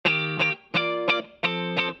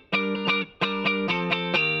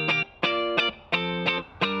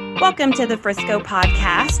Welcome to the Frisco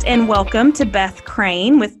podcast and welcome to Beth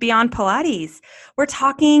Crane with Beyond Pilates. We're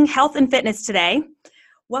talking health and fitness today.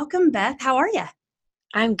 Welcome, Beth. How are you?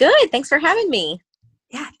 I'm good. Thanks for having me.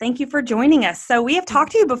 Yeah, thank you for joining us. So we have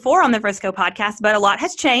talked to you before on the Frisco podcast, but a lot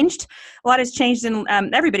has changed. A lot has changed in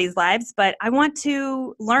everybody's lives, but I want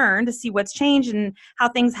to learn to see what's changed and how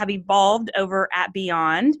things have evolved over at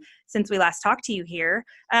Beyond since we last talked to you here.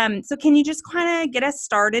 So can you just kind of get us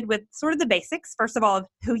started with sort of the basics, first of all, of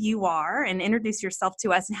who you are and introduce yourself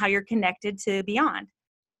to us and how you're connected to Beyond?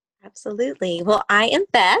 Absolutely. Well, I am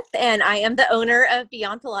Beth, and I am the owner of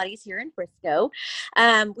Beyond Pilates here in Frisco.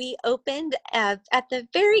 We opened at the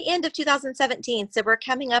very end of 2017, so we're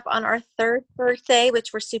coming up on our third birthday, which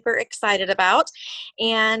we're super excited about.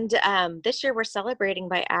 And this year we're celebrating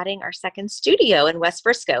by adding our second studio in West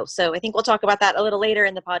Frisco. So I think we'll talk about that a little later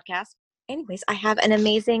in the podcast. Anyways, I have an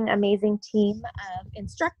amazing team of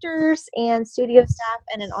instructors and studio staff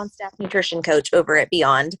and an on-staff nutrition coach over at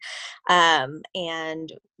Beyond.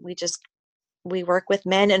 And we work with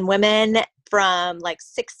men and women from like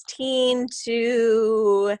 16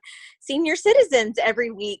 to senior citizens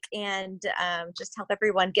every week and just help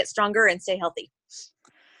everyone get stronger and stay healthy.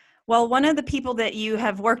 Well, one of the people that you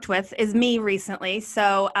have worked with is me recently.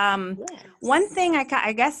 So yes. One thing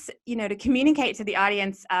I guess, to communicate to the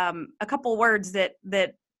audience, a couple words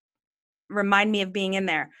that remind me of being in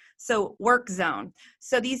there. So work zone.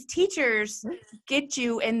 So these teachers get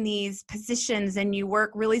you in these positions and you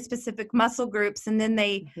work really specific muscle groups, and then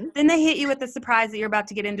they hit you with the surprise that you're about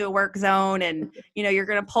to get into a work zone and you're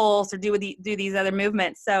going to pulse or do these other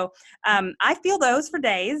movements. So I feel those for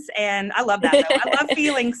days, and I love that though. I love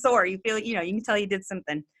feeling sore. You feel you can tell you did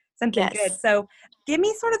something yes. good. So give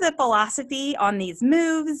me sort of the philosophy on these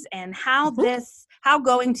moves and how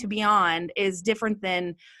going to Beyond is different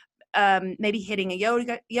than maybe hitting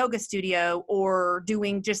a yoga studio or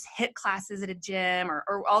doing just HIIT classes at a gym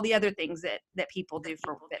or all the other things that people do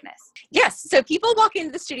for fitness. Yes. So people walk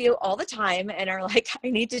into the studio all the time and are like, I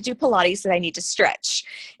need to do Pilates and I need to stretch.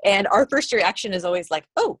 And our first reaction is always like,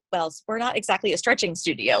 oh, well, we're not exactly a stretching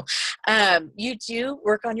studio. You do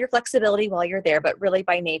work on your flexibility while you're there, but really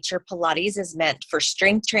by nature, Pilates is meant for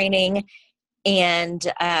strength training and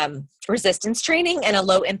resistance training in a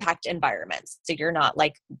low impact environment. So you're not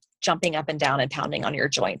like jumping up and down and pounding on your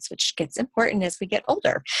joints, which gets important as we get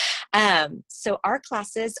older. So our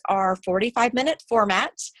classes are 45-minute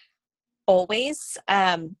format, always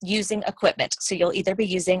using equipment. So you'll either be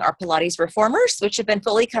using our Pilates reformers, which have been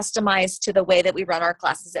fully customized to the way that we run our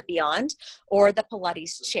classes at Beyond, or the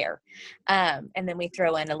Pilates chair. And then we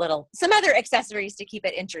throw in some other accessories to keep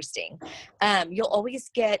it interesting. You'll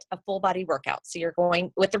always get a full body workout. So you're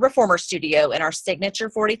going with the reformer studio in our signature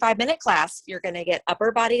 45-minute class, you're going to get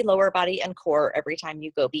upper body, lower body, and core every time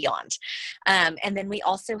you go Beyond. And then we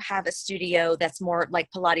also have a studio that's more like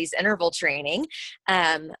Pilates interval training,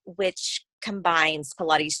 which combines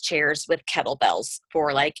Pilates chairs with kettlebells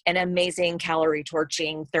for like an amazing calorie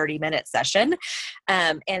torching 30-minute session.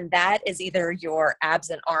 And that is either your abs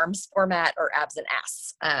and arms format or abs and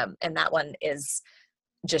ass. And that one is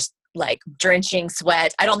just like drenching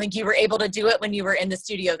sweat. I don't think you were able to do it when you were in the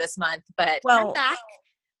studio this month, but I'm back.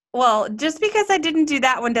 Well, just because I didn't do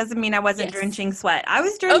that one doesn't mean I wasn't drenching sweat. I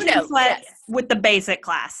was drenching sweat with the basic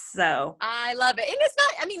class. So I love it. And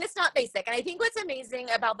it's not basic. And I think what's amazing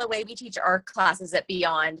about the way we teach our classes at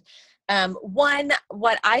Beyond,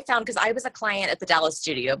 what I found, because I was a client at the Dallas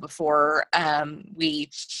studio before we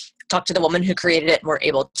talked to the woman who created it and were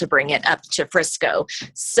able to bring it up to Frisco.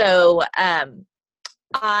 So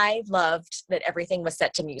I loved that everything was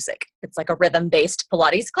set to music. It's like a rhythm-based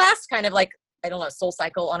Pilates class, kind of like, I don't know, Soul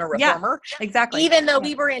Cycle on a reformer. Yeah, exactly. Even though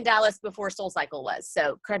we were in Dallas before Soul Cycle was.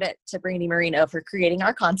 So credit to Brandy Marino for creating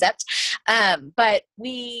our concept. But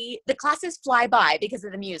the classes fly by because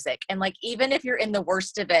of the music. And like, even if you're in the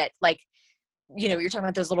worst of it, like, you're talking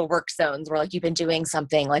about those little work zones where like you've been doing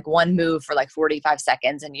something like one move for like 45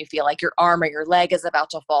 seconds and you feel like your arm or your leg is about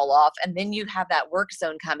to fall off. And then you have that work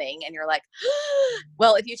zone coming and you're like,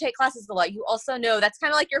 well, if you take classes a lot, you also know that's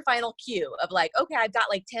kind of like your final cue of like, okay, I've got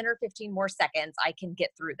like 10 or 15 more seconds. I can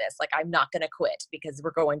get through this. Like, I'm not going to quit because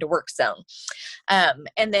we're going to work zone.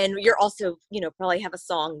 And then you're also, probably have a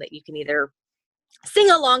song that you can either sing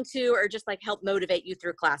along to or just like help motivate you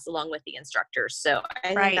through class along with the instructors. So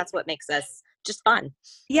I think that's what makes us just fun.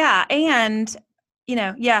 Yeah. And,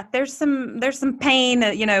 there's some pain,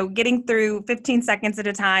 getting through 15 seconds at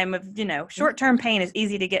a time of, short-term pain is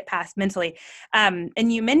easy to get past mentally. And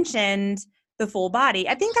you mentioned the full body.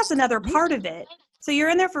 I think that's another part of it So you're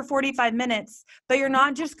in there for 45 minutes, but you're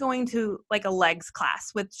not just going to like a legs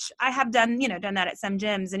class, which I have done that at some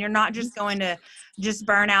gyms, and you're not just going to just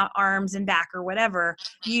burn out arms and back or whatever.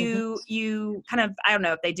 You kind of, I don't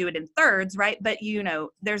know if they do it in thirds, right? But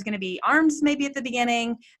there's going to be arms maybe at the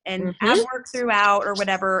beginning and ab work throughout or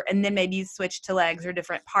whatever. And then maybe you switch to legs or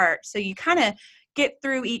different parts. So you kind of get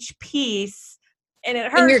through each piece. And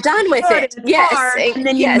it hurts. And you're done with it. Yes. Hard, and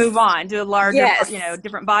then you move on to a larger,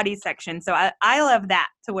 different body section. So I love that,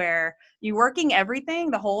 to where you're working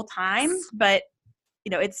everything the whole time, but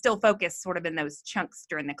it's still focused sort of in those chunks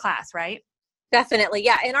during the class, right? Definitely.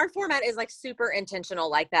 Yeah. And our format is like super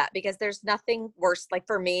intentional like that, because there's nothing worse, like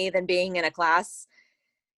for me, than being in a class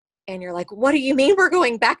and you're like, what do you mean we're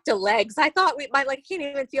going back to legs? I thought my leg, can't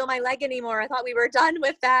even feel my leg anymore. I thought we were done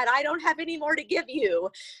with that. I don't have any more to give you.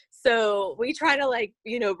 So we try to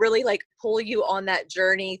really pull you on that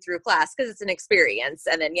journey through class, because it's an experience.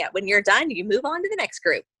 And then, when you're done, you move on to the next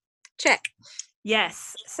group. Check.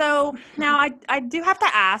 Yes. So now I do have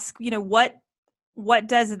to ask, what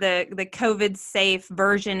does the COVID safe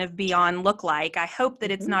version of Beyond look like? I hope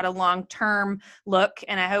that it's not a long-term look,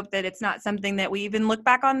 and I hope that it's not something that we even look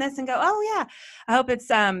back on this and go, oh yeah. I hope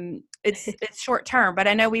it's short-term, but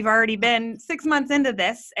I know we've already been 6 months into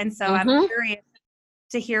this. And so I'm curious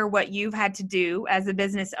to hear what you've had to do as a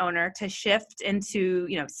business owner to shift into,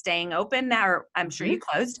 staying open now, or I'm sure you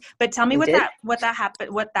closed, but tell me what that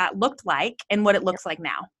happened, what that looked like and what it looks like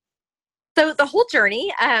now. So the whole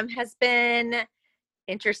journey has been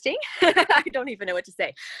interesting. I don't even know what to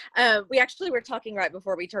say. We actually were talking right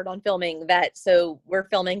before we turned on filming so we're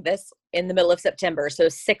filming this in the middle of September. So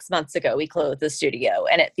 6 months ago, we closed the studio,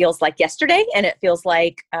 and it feels like yesterday, and it feels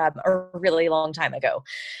like a really long time ago.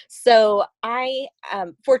 So I,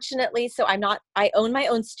 fortunately, I own my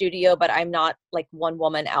own studio, but I'm not like one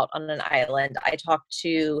woman out on an island. I talk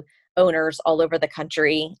to owners all over the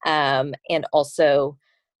country, and also,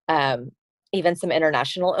 even some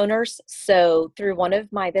international owners. So through one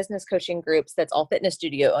of my business coaching groups that's all fitness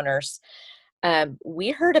studio owners,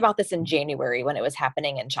 we heard about this in January when it was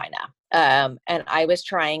happening in China. And I was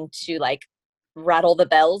trying to rattle the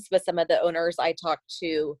bells with some of the owners I talked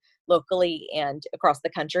to locally and across the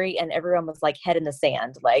country. And everyone was like head in the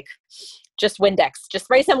sand, like, just Windex, just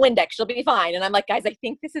spray some Windex, you'll be fine. And I'm like, guys, I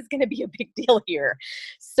think this is going to be a big deal here.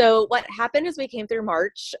 So what happened is we came through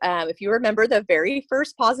March. If you remember, the very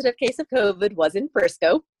first positive case of COVID was in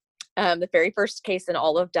Frisco, the very first case in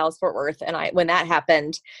all of Dallas-Fort Worth. And when that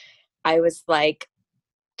happened, I was like,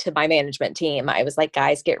 to my management team, I was like,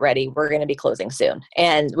 guys, get ready. We're going to be closing soon.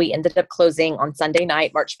 And we ended up closing on Sunday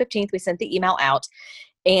night, March 15th. We sent the email out,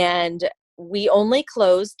 and we only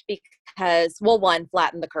closed because, one,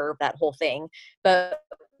 flattened the curve, that whole thing. But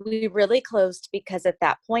we really closed because at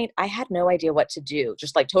that point, I had no idea what to do.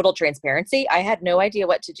 Just like total transparency, I had no idea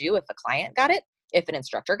what to do if a client got it, if an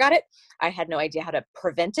instructor got it. I had no idea how to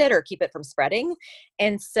prevent it or keep it from spreading.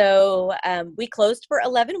 And so we closed for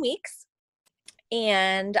 11 weeks.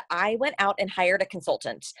 And I went out and hired a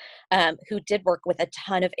consultant who did work with a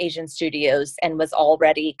ton of Asian studios and was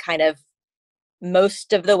already kind of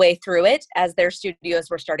most of the way through it as their studios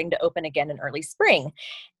were starting to open again in early spring.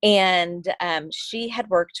 And she had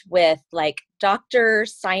worked with like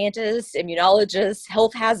doctors, scientists, immunologists,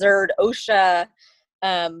 health hazard, OSHA,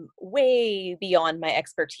 way beyond my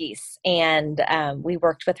expertise. And we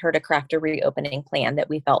worked with her to craft a reopening plan that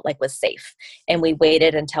we felt like was safe. And we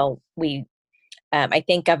waited until I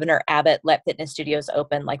think Governor Abbott let fitness studios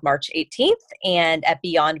open like March 18th. And at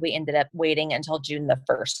Beyond, we ended up waiting until June the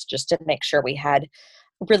 1st, just to make sure we had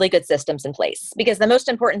really good systems in place. Because the most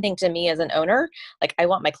important thing to me as an owner, like, I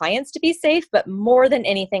want my clients to be safe, but more than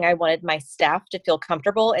anything, I wanted my staff to feel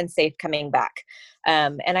comfortable and safe coming back.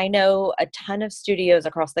 And I know a ton of studios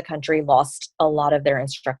across the country lost a lot of their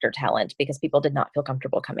instructor talent because people did not feel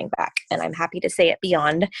comfortable coming back. And I'm happy to say at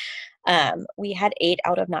Beyond, we had 8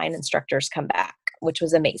 out of 9 instructors come back, which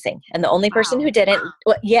was amazing. And the only person who didn't,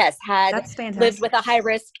 had lived with a high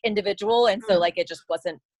risk individual. And so it just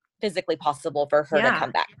wasn't physically possible for her to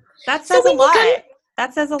come back. That says a lot.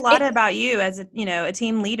 That says a lot about you as a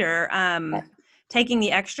team leader, taking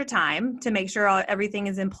the extra time to make sure everything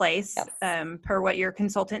is in place, per what your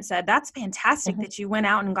consultant said. That's fantastic that you went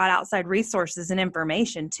out and got outside resources and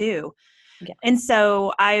information too. Yeah. And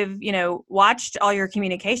so I've, watched all your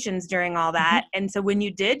communications during all that. And so when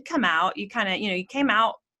you did come out, you kind of, you came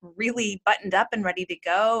out really buttoned up and ready to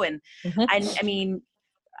go. And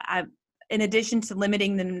in addition to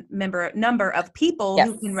limiting the number of people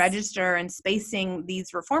who can register and spacing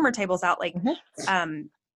these reformer tables out,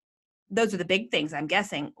 those are the big things, I'm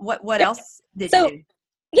guessing. What else did you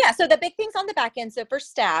do? Yeah, so the big things on the back end. So for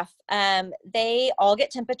staff, they all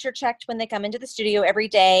get temperature checked when they come into the studio every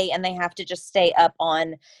day, and they have to just stay up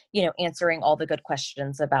on, answering all the good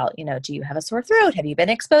questions about, do you have a sore throat? Have you been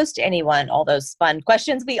exposed to anyone? All those fun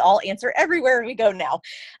questions we all answer everywhere we go now.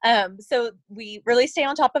 So we really stay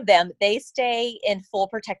on top of them. They stay in full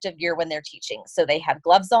protective gear when they're teaching. So they have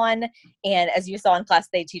gloves on, and as you saw in class,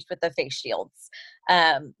 they teach with the face shields.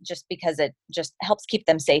 Just because it just helps keep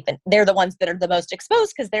them safe. And they're the ones that are the most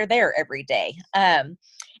exposed because they're there every day. And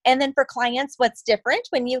then for clients, what's different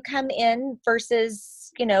when you come in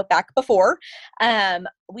versus, back before,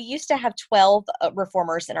 we used to have 12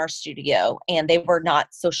 reformers in our studio, and they were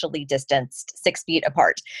not socially distanced 6 feet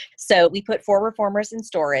apart. So we put 4 reformers in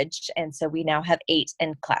storage. And so we now have 8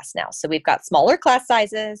 in class now. So we've got smaller class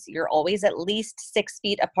sizes. You're always at least 6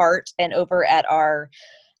 feet apart. And over at our,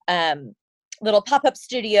 little pop-up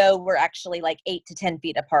studio, we're actually like 8 to 10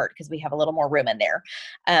 feet apart because we have a little more room in there.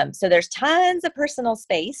 So there's tons of personal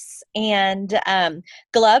space, and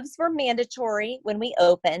gloves were mandatory when we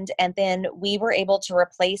opened. And then we were able to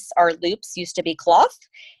replace our loops, used to be cloth.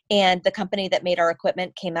 And the company that made our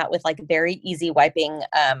equipment came out with like very easy wiping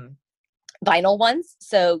vinyl ones.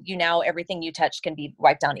 So now everything you touch can be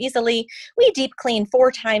wiped down easily. We deep clean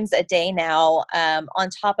 4 times a day now, on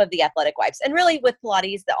top of the athletic wipes. And really with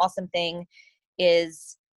Pilates, the awesome thing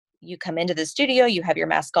is you come into the studio, you have your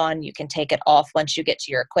mask on, you can take it off once you get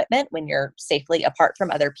to your equipment when you're safely apart from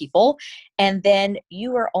other people. And then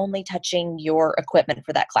you are only touching your equipment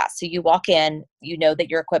for that class. So you walk in, you know that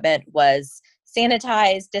your equipment was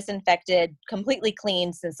sanitized, disinfected, completely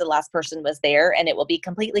cleaned since the last person was there, and it will be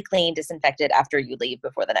completely clean, disinfected after you leave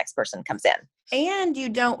before the next person comes in. And you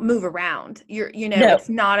don't move around. No. It's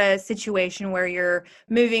not a situation where you're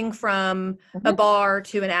moving from a bar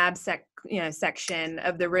to an section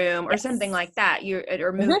of the room or something like that.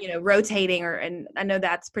 Rotating, and I know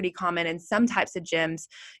that's pretty common in some types of gyms.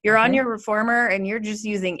 You're on your reformer and you're just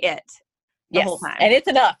using it. The whole time. And it's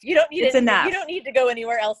enough. You don't need enough. You don't need to go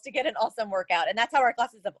anywhere else to get an awesome workout. And that's how our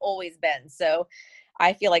classes have always been. So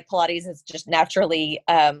I feel like Pilates is just naturally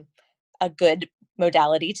a good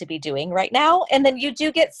modality to be doing right now. And then you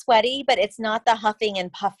do get sweaty, but it's not the huffing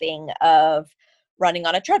and puffing of running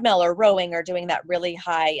on a treadmill or rowing or doing that really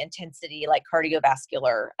high intensity like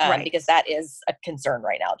cardiovascular, because that is a concern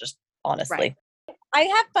right now, just honestly. Right. I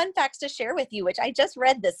have fun facts to share with you, which I just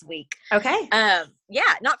read this week. Okay.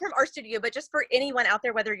 Not from our studio, but just for anyone out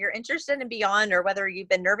there, whether you're interested in Beyond or whether you've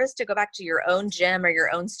been nervous to go back to your own gym or your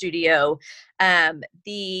own studio.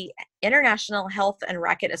 The International Health and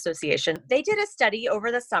Racquet Association, they did a study over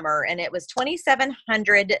the summer, and it was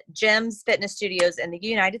 2,700 gyms, fitness studios in the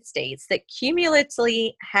United States that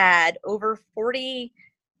cumulatively had over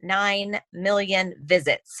 49 million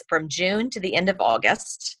visits from June to the end of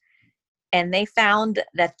August. And they found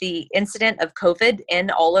that the incident of COVID in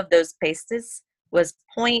all of those places was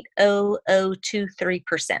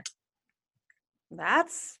 0.0023%.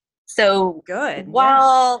 That's so good.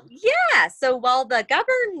 While the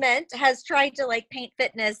government has tried to like paint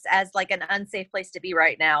fitness as like an unsafe place to be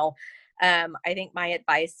right now, I think my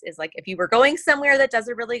advice is like, if you were going somewhere that does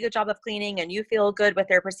a really good job of cleaning and you feel good with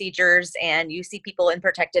their procedures and you see people in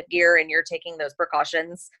protective gear and you're taking those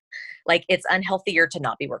precautions, like it's unhealthier to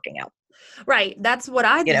not be working out. Right. That's what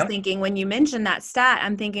I was thinking when you mentioned that stat.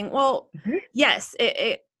 I'm thinking, well, yes,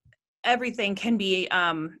 everything can be,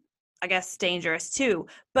 I guess, dangerous too,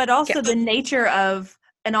 but also the nature of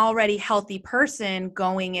an already healthy person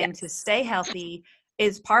going in to stay healthy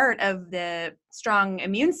is part of the strong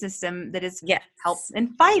immune system that is helps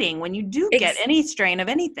in fighting when you do get any strain of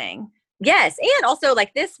anything. Yes. And also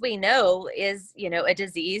like this, we know is, a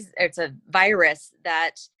disease, it's a virus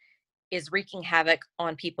that is wreaking havoc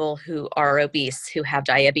on people who are obese, who have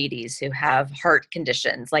diabetes, who have heart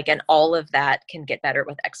conditions, and all of that can get better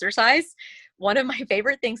with exercise. One of my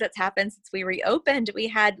favorite things that's happened since we reopened, we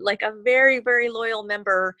had a very, very loyal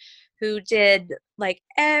member who did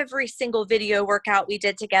every single video workout we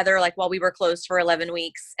did together, while we were closed for 11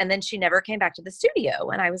 weeks. And then she never came back to the studio.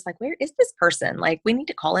 And I was like, where is this person? We need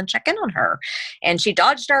to call and check in on her. And she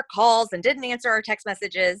dodged our calls and didn't answer our text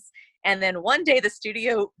messages. And then one day the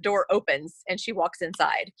studio door opens and she walks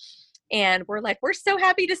inside and we're like, we're so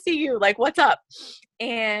happy to see you. What's up?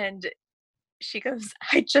 And she goes,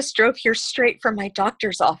 I just drove here straight from my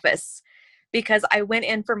doctor's office because I went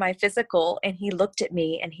in for my physical and he looked at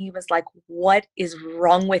me and he was like, what is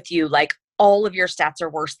wrong with you? All of your stats are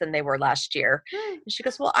worse than they were last year. And she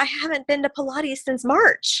goes, well, I haven't been to Pilates since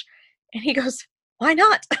March. And he goes, why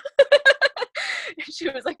not? And she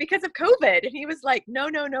was like, because of COVID. And he was like, no,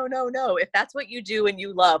 no, no, no, no. If that's what you do and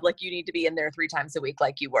you love, like, you need to be in there 3 times a week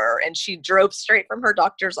like you were. And she drove straight from her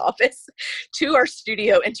doctor's office to our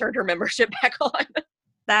studio and turned her membership back on.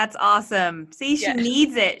 That's awesome. See, she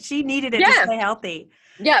needs it. She needed it to stay healthy.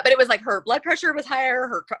 Yeah, but it was like her blood pressure was higher,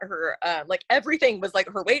 her like everything was like,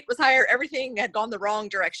 her weight was higher, everything had gone the wrong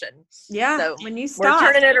direction. Yeah, so when you stop,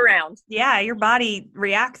 we're turning it around. Yeah, your body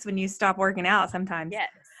reacts when you stop working out sometimes. Yes.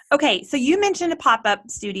 Okay, so you mentioned a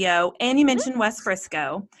pop-up studio and you mentioned West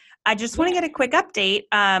Frisco. I just want to get a quick update.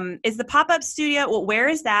 Is the pop-up studio, well, where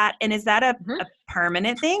is that? And is that a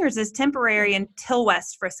permanent thing, or is this temporary until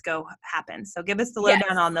West Frisco happens? So give us the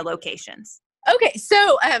lowdown on the locations. Okay,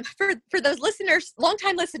 so for those listeners,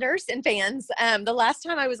 longtime listeners and fans, the last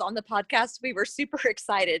time I was on the podcast, we were super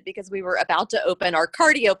excited because we were about to open our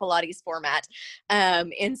cardio Pilates format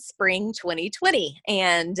in spring 2020.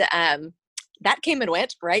 And that came and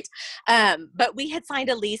went, right? But we had signed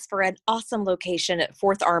a lease for an awesome location at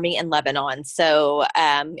 4th Army in Lebanon. So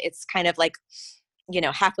it's kind of like,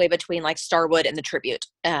 halfway between like Starwood and the Tribute.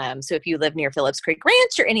 So if you live near Phillips Creek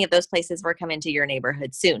Ranch or any of those places, we're coming to your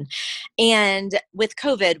neighborhood soon. And with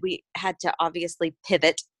COVID, we had to obviously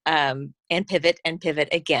pivot and pivot and pivot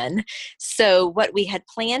again. So what we had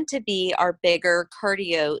planned to be our bigger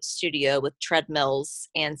cardio studio with treadmills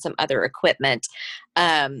and some other equipment,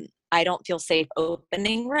 I don't feel safe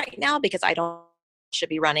opening right now because I don't should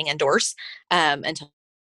be running indoors until.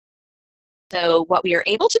 So what we are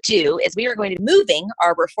able to do is we are going to be moving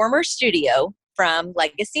our Reformer studio from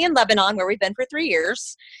Legacy in Lebanon, where we've been for 3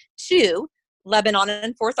 years, to Lebanon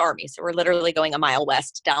and 4th Army. So we're literally going a mile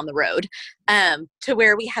west down the road to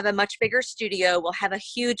where we have a much bigger studio. We'll have a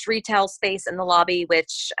huge retail space in the lobby,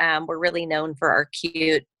 which we're really known for our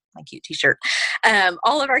my cute t-shirt,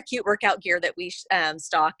 all of our cute workout gear that we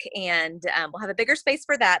stock. And we'll have a bigger space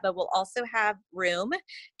for that, but we'll also have room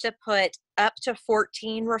to put up to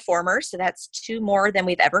 14 reformers. So that's 2 more than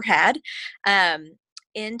we've ever had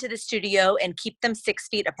into the studio and keep them 6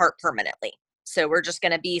 feet apart permanently. So we're just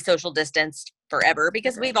going to be social distanced forever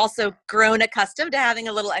because we've also grown accustomed to having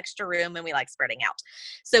a little extra room and we like spreading out.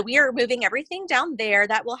 So we are moving everything down there.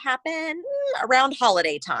 That will happen around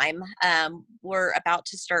holiday time. We're about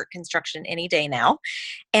to start construction any day now.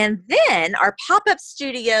 And then our pop-up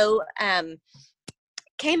studio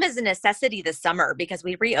came as a necessity this summer because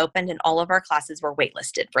we reopened and all of our classes were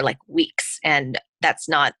waitlisted for like weeks. And that's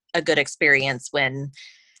not a good experience when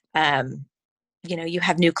you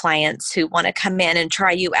have new clients who want to come in and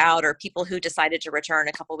try you out, or people who decided to return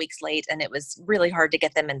a couple weeks late, and it was really hard to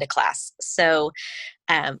get them into class. So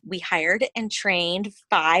we hired and trained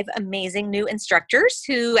 5 amazing new instructors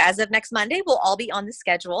who, as of next Monday, will all be on the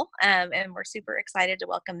schedule. And we're super excited to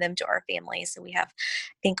welcome them to our family. So we have,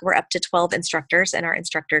 I think we're up to 12 instructors in our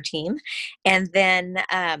instructor team. And then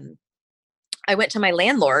I went to my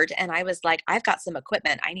landlord and I was like, I've got some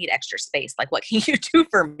equipment. I need extra space. Like, what can you do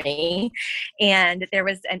for me? And there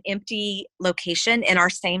was an empty location in our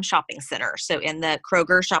same shopping center. So in the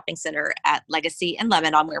Kroger shopping center at Legacy and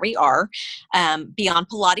Lebanon, where we are, Beyond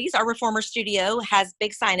Pilates, our reformer studio has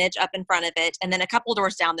big signage up in front of it. And then a couple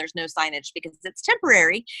doors down, there's no signage because it's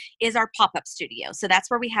temporary, is our pop-up studio. So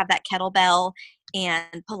that's where we have that kettlebell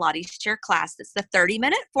and Pilates chair class. It's the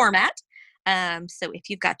 30-minute format. So if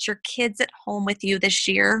you've got your kids at home with you this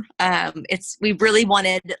year, we really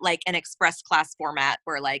wanted like an express class format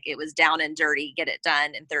where like it was down and dirty, get it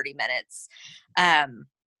done in 30 minutes.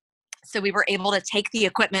 So we were able to take the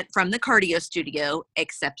equipment from the cardio studio,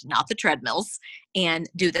 except not the treadmills, and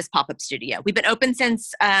do this pop-up studio. We've been open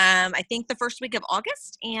since, I think, the first week of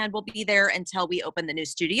August, and we'll be there until we open the new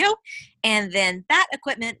studio. And then that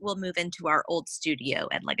equipment will move into our old studio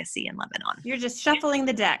at Legacy in Lebanon. You're just shuffling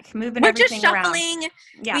the deck, moving everything around. We're just shuffling.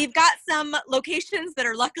 Yeah. We've got some locations that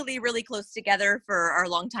are luckily really close together for our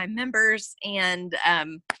longtime members, and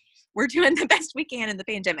we're doing the best we can in the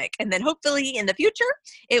pandemic. And then hopefully in the future,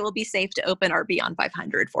 it will be safe to open our Beyond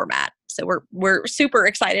 500 format. So we're super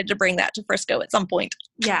excited to bring that to Frisco at some point.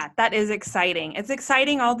 Yeah, that is exciting. It's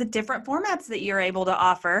exciting all the different formats that you're able to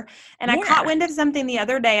offer. And I caught wind of something the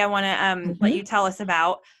other day I want to let you tell us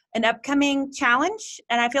about, an upcoming challenge.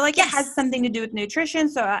 And I feel like it has something to do with nutrition.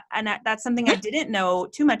 So that's something I didn't know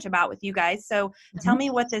too much about with you guys. So tell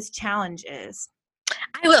me what this challenge is.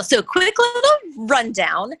 I will. So quick little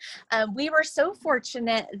rundown. We were so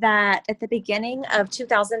fortunate that at the beginning of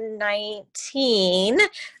 2019,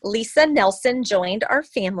 Lisa Nelson joined our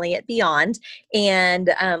family at Beyond. And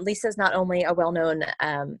Lisa is not only a well-known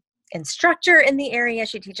instructor in the area,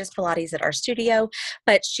 she teaches Pilates at our studio,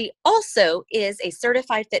 but she also is a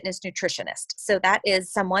certified fitness nutritionist. So that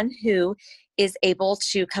is someone who is able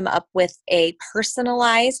to come up with a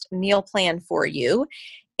personalized meal plan for you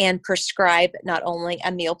and prescribe not only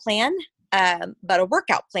a meal plan, but a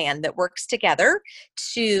workout plan that works together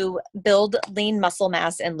to build lean muscle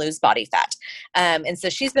mass and lose body fat. And so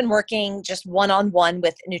she's been working just one-on-one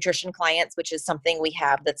with nutrition clients, which is something we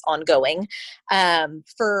have that's ongoing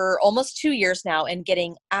for almost 2 years now and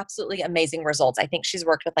getting absolutely amazing results. I think she's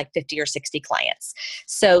worked with like 50 or 60 clients.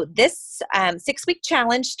 So this 6-week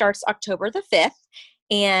challenge starts October the 5th.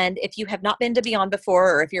 And if you have not been to Beyond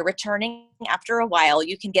before, or if you're returning after a while,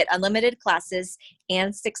 you can get unlimited classes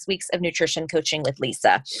and 6 weeks of nutrition coaching with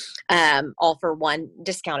Lisa, all for one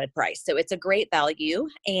discounted price. So it's a great value.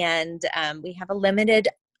 And we have a limited,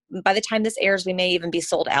 by the time this airs, we may even be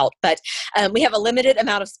sold out, but we have a limited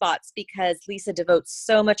amount of spots because Lisa devotes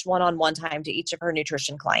so much one-on-one time to each of her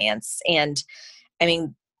nutrition clients. And I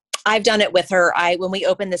mean, I've done it with her. When we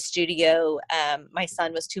opened the studio, my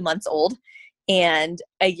son was 2 months old. And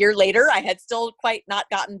a year later, I had still quite not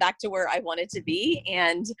gotten back to where I wanted to be.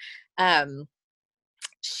 And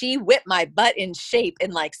she whipped my butt in shape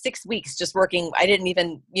in like 6 weeks, just working. I didn't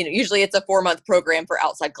even, usually it's a 4-month program for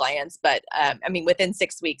outside clients. But within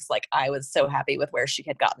 6 weeks, like I was so happy with where she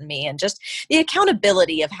had gotten me. And just the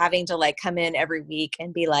accountability of having to like come in every week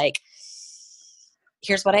and be like,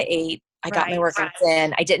 here's what I ate. I got my workouts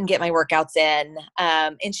in. I didn't get my workouts in.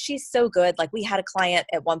 And she's so good. Like we had a client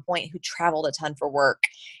at one point who traveled a ton for work,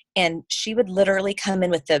 and she would literally come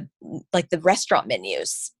in with the restaurant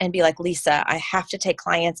menus and be like, Lisa, I have to take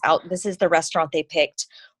clients out. This is the restaurant they picked.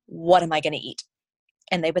 What am I going to eat?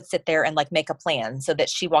 And they would sit there and like make a plan so that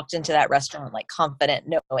she walked into that restaurant like confident,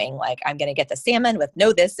 knowing like I'm going to get the salmon with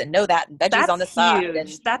no this and no that and veggies on the side. And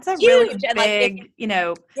that's a really big,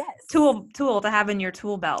 yes. tool to have in your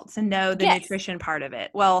tool belt to know the nutrition part of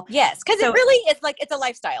it. Well, yes, because it really is like it's a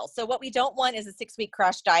lifestyle. So what we don't want is a 6-week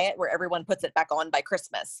crash diet where everyone puts it back on by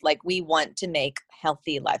Christmas. Like we want to make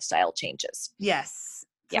healthy lifestyle changes. Yes,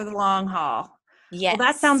 for the long haul. Yes. Well,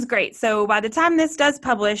 that sounds great. So by the time this does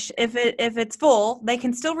publish, if it's full, they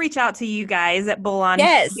can still reach out to you guys at Beyond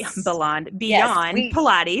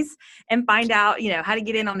Pilates and find out, how to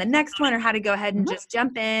get in on the next one or how to go ahead and just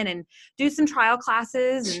jump in and do some trial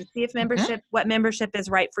classes and see if what membership is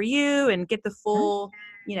right for you and get the full,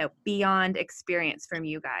 Beyond experience from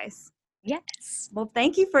you guys. Yes. Well,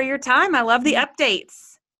 thank you for your time. I love the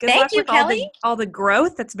updates. Good Thank luck you, with Kelly. All the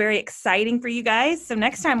growth. That's very exciting for you guys. So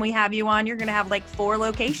next time we have you on, you're going to have like 4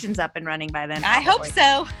 locations up and running by then. Probably. I hope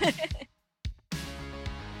so.